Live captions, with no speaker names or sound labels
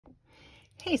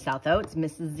Hey Southo, it's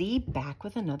Mrs. Z back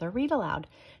with another Read Aloud.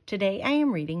 Today I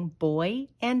am reading Boy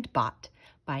and Bot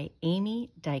by Amy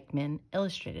Dykman,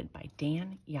 illustrated by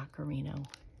Dan Yaccarino.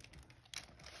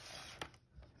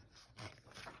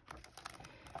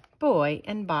 Boy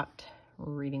and Bot,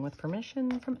 reading with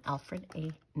permission from Alfred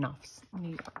A. Knopf's, New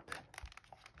York.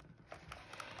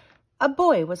 A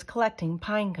boy was collecting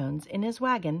pine cones in his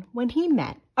wagon when he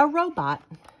met a robot.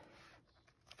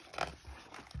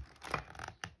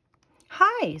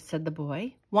 "Hi," said the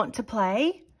boy. "Want to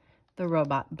play?" The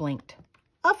robot blinked.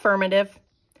 "Affirmative."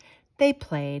 They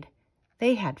played.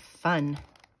 They had fun.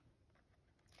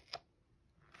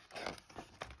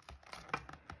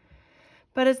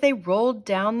 But as they rolled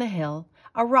down the hill,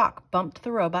 a rock bumped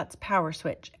the robot's power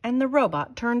switch, and the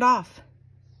robot turned off.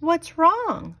 "What's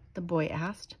wrong?" the boy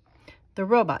asked. The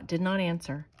robot did not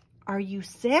answer. "Are you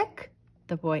sick?"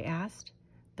 the boy asked.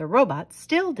 The robot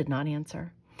still did not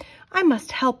answer. "I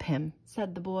must help him,"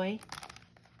 said the boy.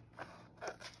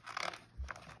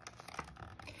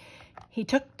 He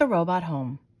took the robot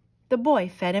home. The boy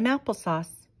fed him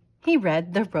applesauce. He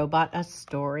read the robot a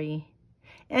story,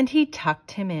 and he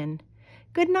tucked him in.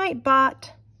 "Good night,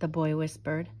 Bot," the boy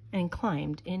whispered, and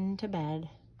climbed into bed.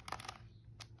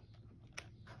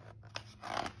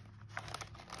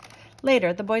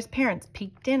 Later, the boy's parents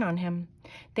peeked in on him.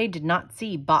 They did not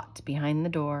see Bot behind the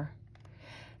door.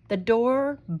 The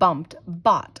door bumped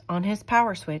Bot on his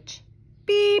power switch.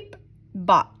 Beep!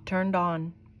 Bot turned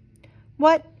on.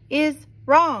 "What is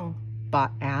wrong?"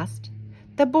 Bot asked.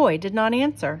 The boy did not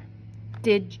answer.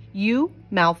 "Did you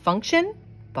malfunction?"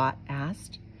 Bot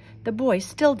asked. The boy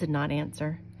still did not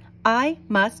answer. "I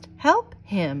must help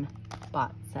him,"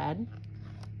 Bot said.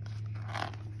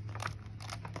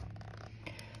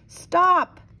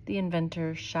 "Stop!" the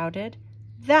inventor shouted.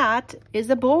 "That is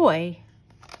a boy."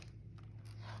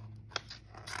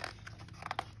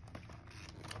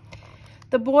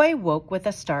 The boy woke with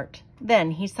a start.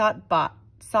 Then he saw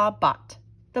Bot.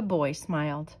 The boy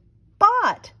smiled.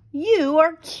 "Bot, you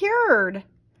are cured."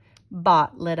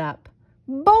 Bot lit up.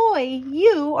 "Boy,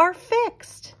 you are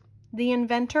fixed." The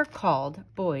inventor called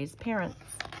Boy's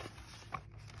parents.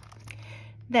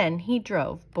 Then he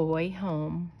drove Boy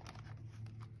home.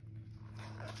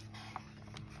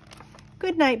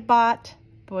 "Good night, Bot,"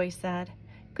 Boy said.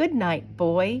 "Good night,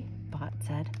 Boy," Bot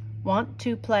said. "Want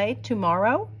to play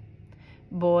tomorrow?"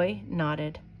 Boy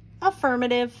nodded.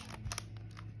 "Affirmative."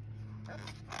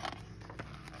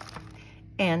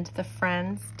 And the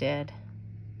friends did.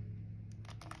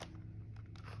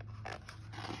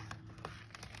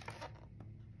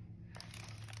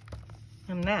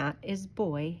 And that is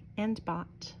Boy and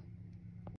Bot.